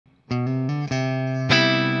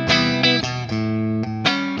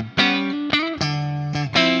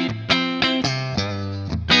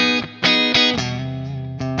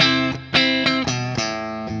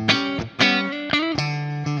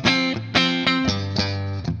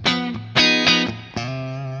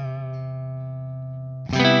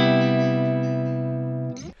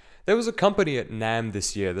There was a company at NAMM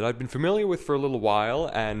this year that I'd been familiar with for a little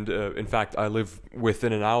while, and in fact, I live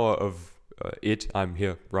within an hour of it. I'm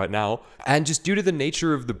here right now. And just due to the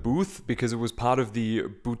nature of the booth, because it was part of the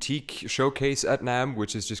boutique showcase at NAMM,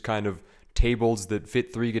 which is just kind of tables that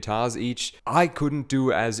fit 3 guitars each, I couldn't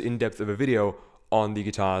do as in-depth of a video on the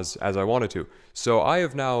guitars as I wanted to. So I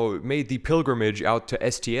have now made the pilgrimage out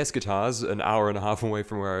to STS Guitars, an hour and a half away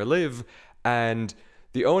from where I live, and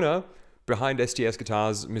the owner behind STS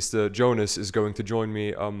Guitars, Mr. Jonas, is going to join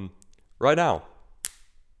me right now.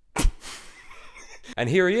 And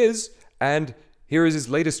here he is, and here is his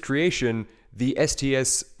latest creation, the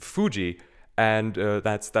STS Fuji. And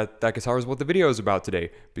that guitar is what the video is about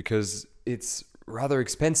today, because it's rather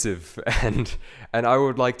expensive, and I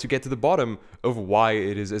would like to get to the bottom of why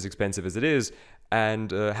it is as expensive as it is,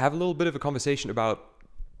 and have a little bit of a conversation about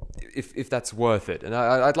if that's worth it. And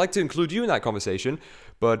I'd like to include you in that conversation,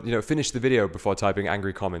 but finish the video before typing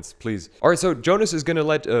angry comments, please. All right, so Jonas is gonna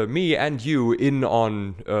let me and you in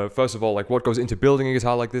on first of all, like, what goes into building a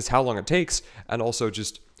guitar like this, how long it takes, and also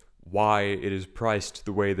just why it is priced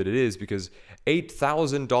the way that it is, because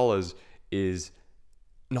 $8,000 is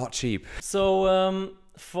not cheap. So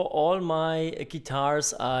for all my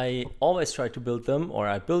guitars, I always try to build them, or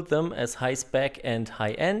I build them as high spec and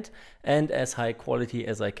high end and as high quality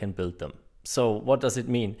as I can build them. So what does it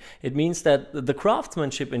mean? It means that the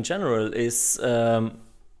craftsmanship in general is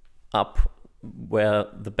up where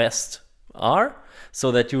the best are,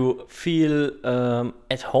 so that you feel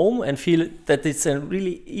at home and feel that it's a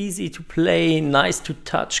really easy to play, nice to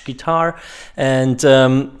touch guitar. And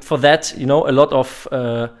for that, a lot of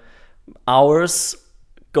hours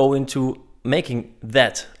go into making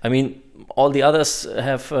that. I mean, all the others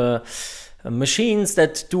have machines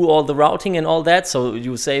that do all the routing and all that, so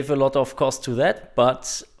you save a lot of cost to that.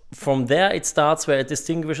 But from there it starts where it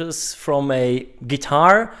distinguishes from a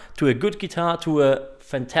guitar to a good guitar to a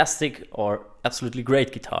fantastic or absolutely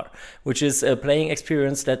great guitar, which is a playing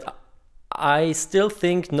experience that I still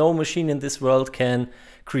think no machine in this world can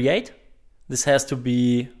create. This has to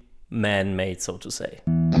be man-made, so to say.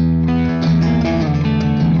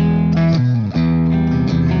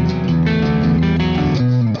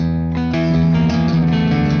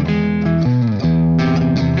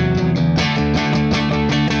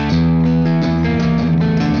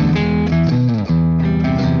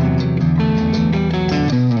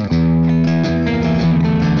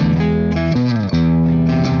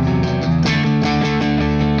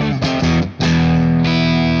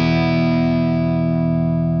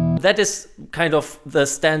 That is kind of the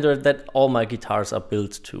standard that all my guitars are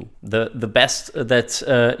built to, the best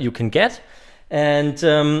that you can get. And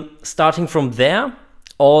starting from there,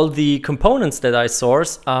 all the components that I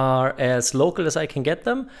source are as local as I can get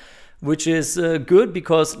them, which is good,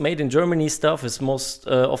 because made in Germany stuff is most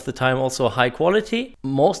of the time also high quality.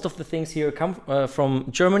 Most of the things here come from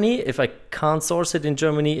Germany. If I can't source it in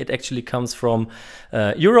Germany, it actually comes from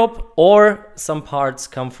Europe, or some parts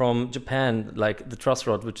come from Japan, like the truss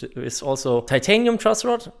rod, which is also titanium truss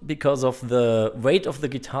rod. Because of the weight of the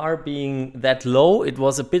guitar being that low, it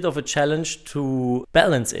was a bit of a challenge to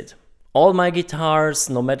balance it. All my guitars,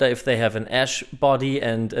 no matter if they have an ash body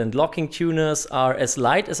and locking tuners, are as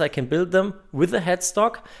light as I can build them with a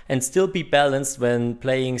headstock and still be balanced when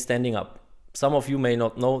playing standing up. Some of you may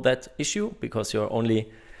not know that issue because you're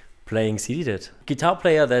only playing seated. Guitar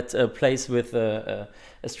player that plays with a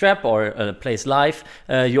strap or plays live,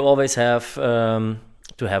 you always have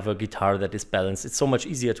to have a guitar that is balanced. It's so much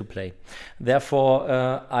easier to play. Therefore,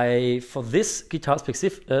 for this guitar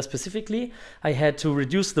specifically, I had to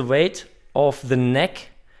reduce the weight of the neck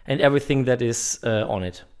and everything that is on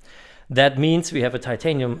it. That means we have a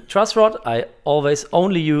titanium truss rod. I always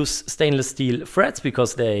only use stainless steel frets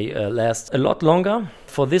because they last a lot longer.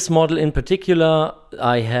 For this model in particular,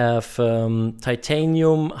 I have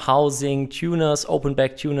titanium housing tuners, open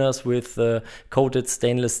back tuners with coated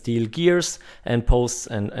stainless steel gears and posts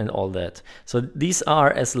and all that. So these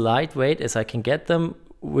are as lightweight as I can get them,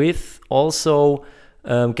 with also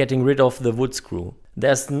getting rid of the wood screw.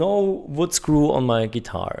 There's no wood screw on my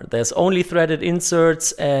guitar. There's only threaded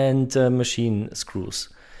inserts and machine screws.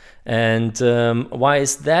 And why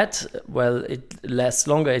is that? Well, it lasts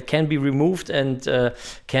longer. It can be removed and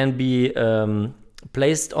can be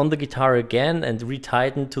placed on the guitar again and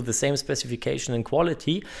retightened to the same specification and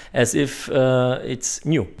quality as if it's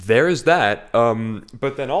new. There is that,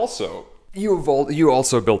 but then also, you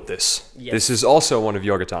also built this. Yes. This is also one of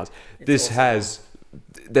your guitars. This has...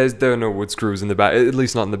 There are no wood screws in the back, at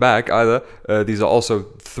least not in the back either. These are also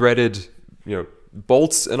threaded,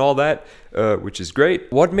 bolts and all that, which is great.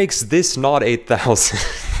 What makes this not 8,000?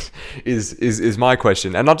 is my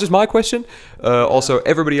question, and not just my question, also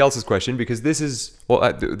everybody else's question, because this is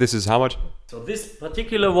this is how much? So this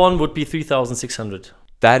particular one would be 3,600.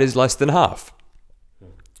 That is less than half.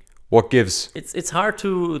 What gives? It's hard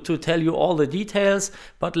to tell you all the details,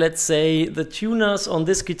 but let's say the tuners on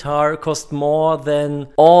this guitar cost more than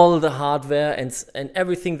all the hardware and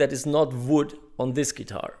everything that is not wood on this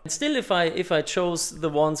guitar. Still, if I chose the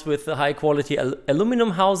ones with the high quality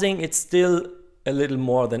aluminum housing, it's still a little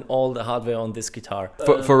more than all the hardware on this guitar.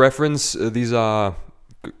 For reference, these are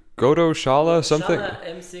Godo, Schala, something? Schala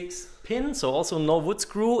M6 pin, so also no wood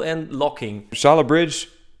screw and locking. Schala bridge,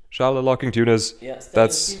 Schala locking tuners. Yeah,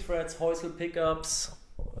 stainless steel frets, Heusel pickups,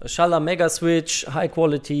 Schala mega switch, high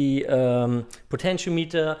quality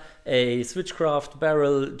potentiometer, a switchcraft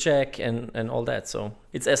barrel jack, and all that. So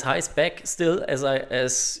it's as high spec still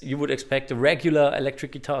as you would expect a regular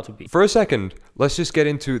electric guitar to be. For a second, let's just get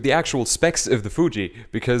into the actual specs of the Fuji,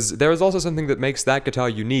 because there is also something that makes that guitar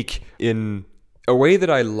unique in a way that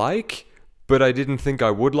I like, but I didn't think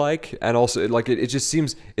I would like, and also it just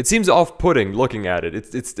seems off-putting looking at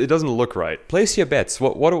it. It doesn't look right. Place your bets.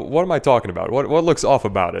 What am I talking about? What looks off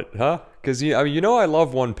about it, huh? Because I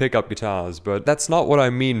love one pickup guitars, but that's not what I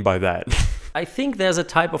mean by that. I think there's a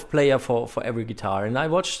type of player for every guitar, and I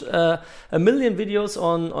watched a million videos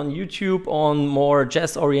on YouTube on more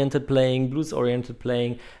jazz-oriented playing, blues-oriented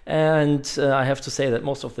playing, and I have to say that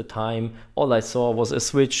most of the time all I saw was a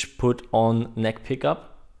switch put on neck pickup.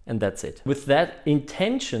 And that's it. With that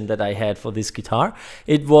intention that I had for this guitar,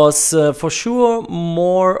 it was for sure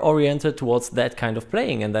more oriented towards that kind of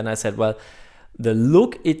playing. And then I said, well, the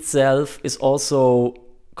look itself is also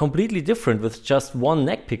completely different with just one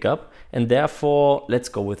neck pickup, and therefore let's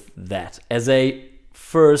go with that as a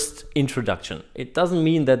first introduction. It doesn't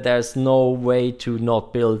mean that there's no way to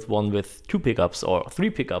not build one with 2 pickups or 3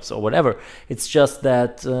 pickups or whatever. It's just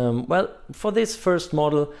that, well, for this first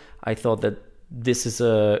model, I thought that this is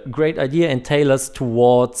a great idea and tailors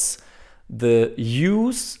towards the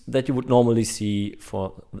use that you would normally see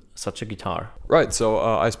for such a guitar. Right, so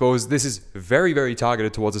I suppose this is very, very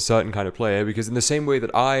targeted towards a certain kind of player, because in the same way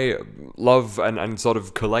that I love and sort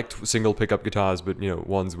of collect single pickup guitars, but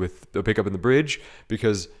ones with a pickup in the bridge,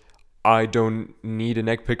 because I don't need a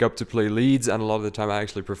neck pickup to play leads, and a lot of the time I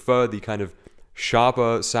actually prefer the kind of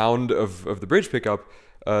sharper sound of the bridge pickup.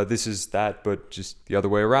 This is that, but just the other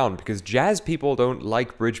way around, because jazz people don't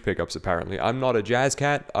like bridge pickups, apparently. I'm not a jazz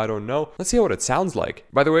cat, I don't know. Let's see what it sounds like.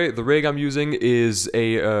 By the way, the rig I'm using is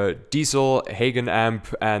a diesel Hagen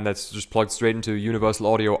amp, and that's just plugged straight into Universal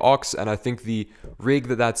Audio aux, and I think the rig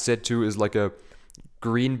that's set to is like a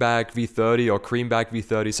Greenback V30 or Creamback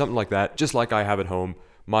V30, something like that, just like I have at home,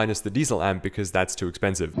 minus the diesel amp, because that's too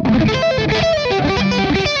expensive.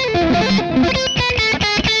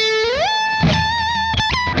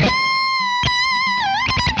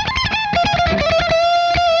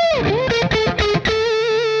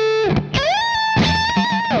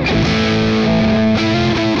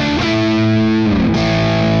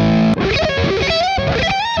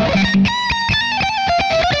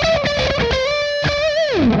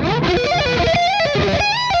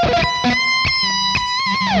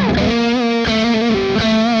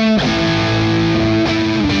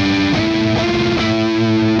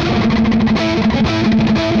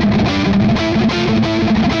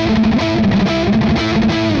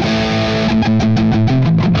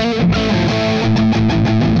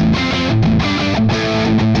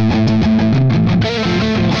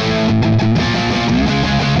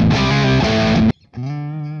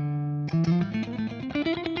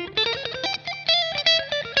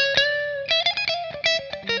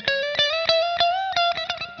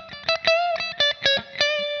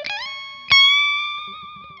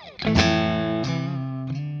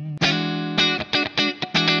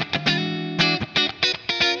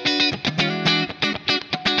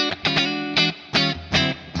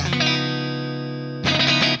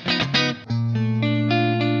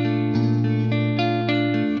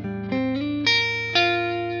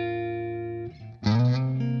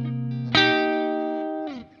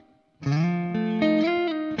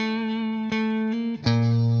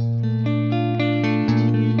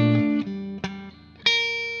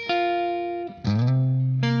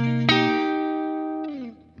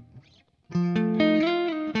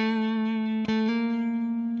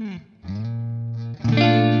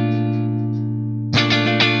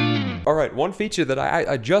 Alright, one feature that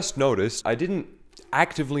I just noticed, I didn't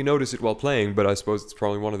actively notice it while playing, but I suppose it's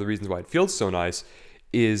probably one of the reasons why it feels so nice,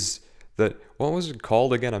 is that, what was it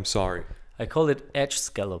called again? I'm sorry. I call it edge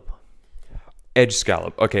scallop. Edge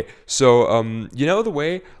scallop. Okay, so, you know the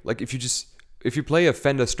way, like if you just if you play a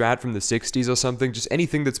Fender Strat from the 60s or something, just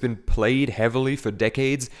anything that's been played heavily for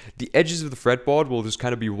decades, the edges of the fretboard will just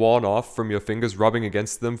kind of be worn off from your fingers rubbing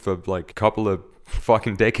against them for like a couple of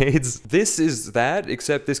fucking decades. This is that,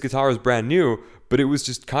 except this guitar is brand new, but it was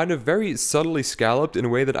just kind of very subtly scalloped in a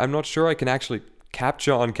way that I'm not sure I can actually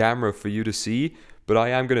capture on camera for you to see, but I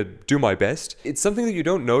am going to do my best. It's something that you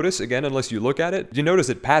don't notice, again, unless you look at it. You notice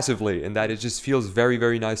it passively in that it just feels very,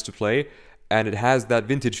 very nice to play, and it has that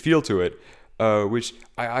vintage feel to it. Which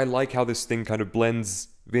I like how this thing kind of blends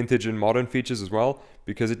vintage and modern features as well,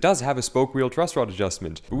 because it does have a spoke wheel truss rod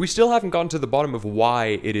adjustment. But we still haven't gotten to the bottom of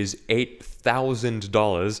why it is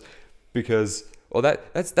 $8,000, because, well,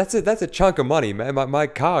 that's a chunk of money, man. My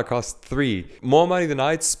car costs $3,000. More money than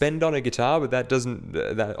I'd spend on a guitar, but that doesn't.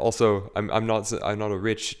 That also, I'm not a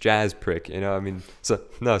rich jazz prick, you know. I mean, so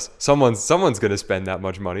no, someone's gonna spend that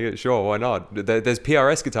much money. Sure, why not? There's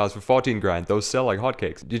PRS guitars for 14 grand. Those sell like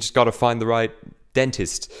hotcakes. You just gotta find the right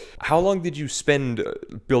dentist. How long did you spend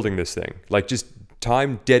building this thing? Like just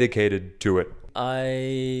time dedicated to it?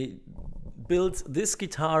 I built this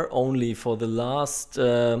guitar only for the last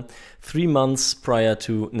 3 months prior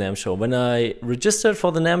to NAMM show. When I registered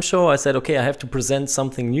for the NAMM show, I said, okay, I have to present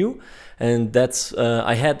something new, and that's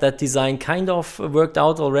I had that design kind of worked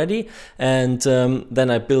out already, and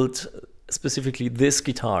then I built specifically this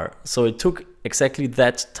guitar. So it took exactly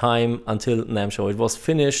that time until NAMM show. It was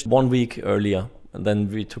finished 1 week earlier. And then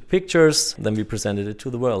we took pictures, then we presented it to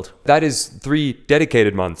the world. That is 3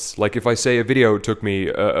 dedicated months. Like if I say a video took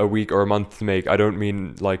me a week or a month to make, I don't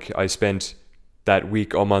mean like I spent that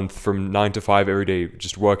week or month from 9 to 5 every day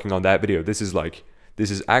just working on that video. This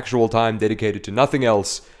is actual time dedicated to nothing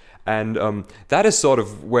else. And that is sort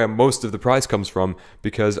of where most of the price comes from,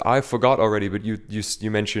 because I forgot already, but you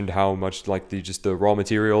mentioned how much like the raw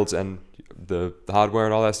materials and the hardware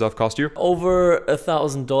and all that stuff cost you? Over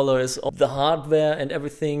 $1,000 of the hardware and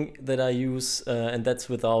everything that I use, and that's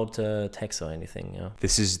without tax or anything. Yeah.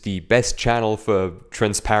 This is the best channel for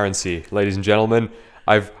transparency, ladies and gentlemen.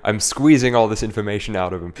 I'm squeezing all this information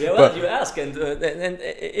out of him. Yeah, well, you ask, and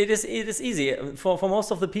it is easy for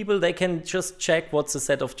most of the people. They can just check what's a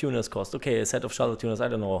set of tuners cost. Okay, a set of shuttle tuners, I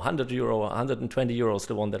don't know, €100, 120 euros.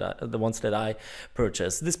 The ones that I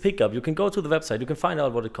purchased. This pickup, you can go to the website. You can find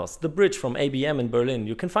out what it costs. The bridge from ABM in Berlin,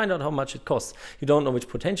 you can find out how much it costs. You don't know which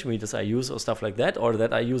potentiometers I use or stuff like that, or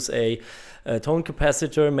that I use a tone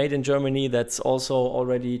capacitor made in Germany that's also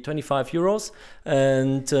already 25 euros,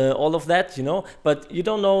 and all of that, you know. But you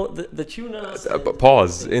don't know the tuners.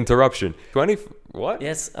 Pause. Interruption. 20. What?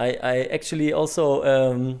 Yes, I actually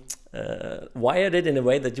also wired it in a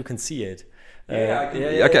way that you can see it.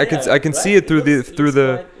 I can see it through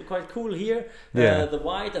the. Quite cool here. Yeah. The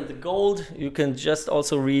white and the gold. You can just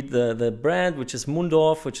also read the brand, which is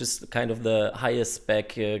Mundorf, which is kind of the highest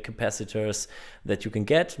spec capacitors that you can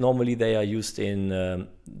get. Normally they are used in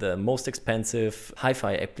the most expensive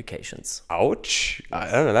hi-fi applications. Ouch!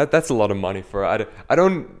 I don't know. That's a lot of money for. I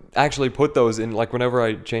don't actually put those in. Like whenever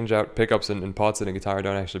I change out pickups and parts in a guitar, I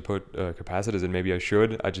don't actually put capacitors in. Maybe I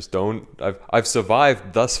should. I just don't. I've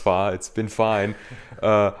survived thus far. It's been fine.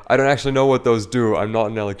 I don't actually know what those do. I'm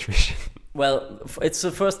not an electrician. Well, it's the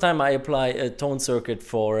first time I apply a tone circuit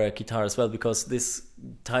for a guitar as well, because this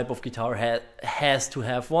type of guitar has to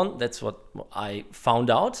have one. That's what I found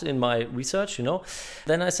out in my research, you know.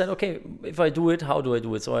 Then I said, okay, if I do it, how do I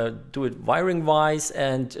do it? So I do it wiring-wise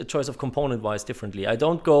and a choice of component-wise differently. I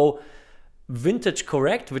don't go vintage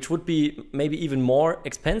correct, which would be maybe even more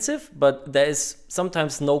expensive, but there is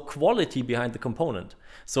sometimes no quality behind the component.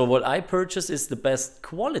 So what I purchase is the best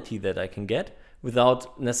quality that I can get,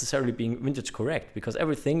 without necessarily being vintage correct, because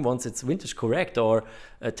everything, once it's vintage correct or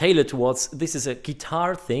tailored towards this is a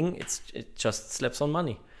guitar thing, it just slaps on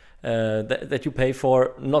money that you pay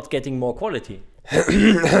for not getting more quality.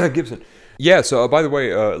 Gibson. Yeah, so by the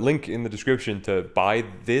way, link in the description to buy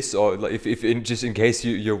this, or if just in case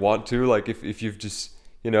you want to, like if you've just,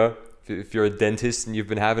 you know, if you're a dentist and you've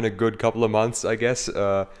been having a good couple of months, I guess,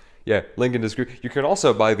 yeah, link in the description. You can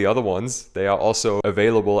also buy the other ones. They are also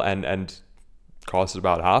available and cost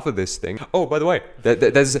about half of this thing. Oh, by the way,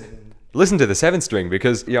 there's listen to the 7-string,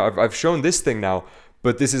 because yeah, I've shown this thing now,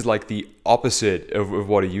 but this is like the opposite of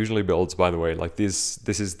what it usually builds, by the way. Like this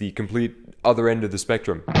is the complete other end of the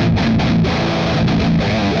spectrum.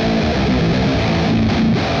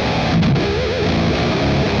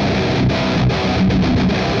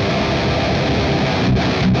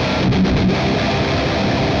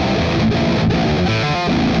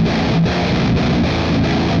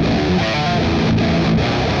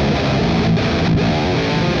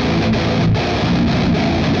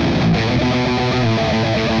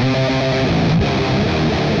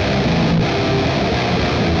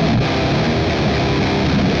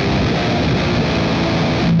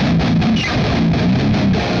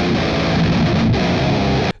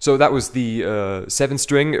 So that was the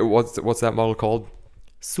 7-string. What's that model called?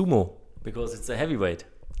 Sumo, because it's a heavyweight.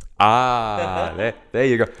 Ah, there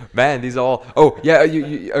you go, man. These are all. Oh yeah,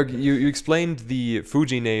 you explained the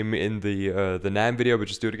Fuji name in the NAMM video, but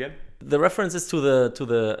just do it again. The reference is to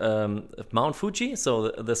the Mount Fuji, so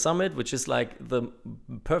the summit, which is like the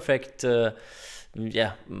perfect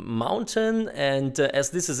mountain. And as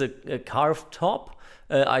this is a carved top,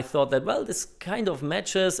 I thought that, well, this kind of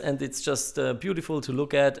matches, and it's just beautiful to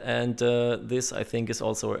look at. And this, I think, is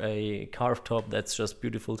also a carved top that's just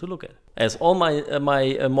beautiful to look at. As all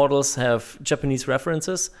my models have Japanese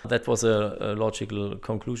references, that was a logical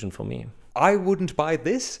conclusion for me. I wouldn't buy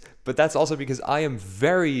this, but that's also because I am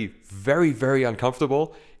very, very, very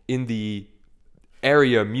uncomfortable in the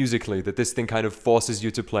area musically that this thing kind of forces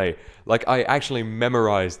you to play. Like, I actually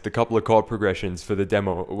memorized the couple of chord progressions for the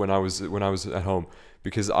demo when I was at home,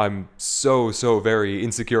 because I'm so very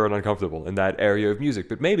insecure and uncomfortable in that area of music.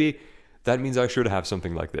 But maybe that means I should have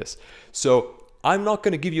something like this. So I'm not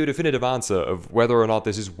going to give you a definitive answer of whether or not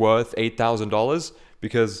this is worth $8,000,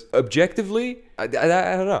 because objectively, I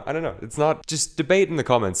don't know. It's not. Just debate in the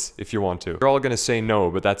comments if you want to. You're all going to say no,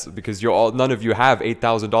 but that's because none of you have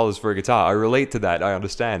 $8,000 for a guitar. I relate to that. I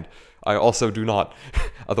understand. I also do not.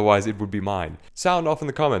 Otherwise, it would be mine. Sound off in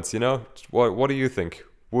the comments, you know? What do you think?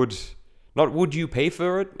 Would you pay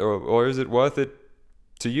for it? Or is it worth it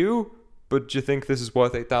to you? But do you think this is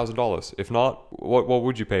worth $8,000? If not, what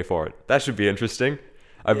would you pay for it? That should be interesting.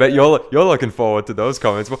 I bet you're looking forward to those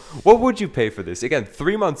comments. What would you pay for this? Again,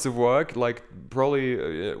 3 months of work, like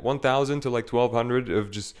probably 1,000 to like 1,200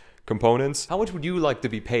 of just components. How much would you like to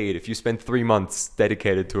be paid if you spent 3 months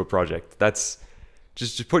dedicated to a project? That's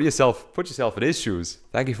just put yourself in his shoes.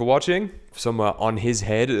 Thank you for watching. Somewhere on his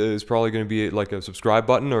head is probably going to be like a subscribe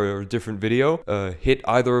button or a different video. Hit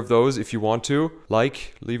either of those if you want to.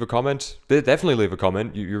 Like, leave a comment. Definitely leave a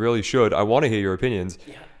comment. You really should. I want to hear your opinions.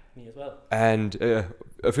 Yeah, me as well. And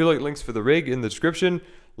affiliate links for the rig in the description.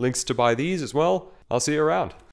 Links to buy these as well. I'll see you around.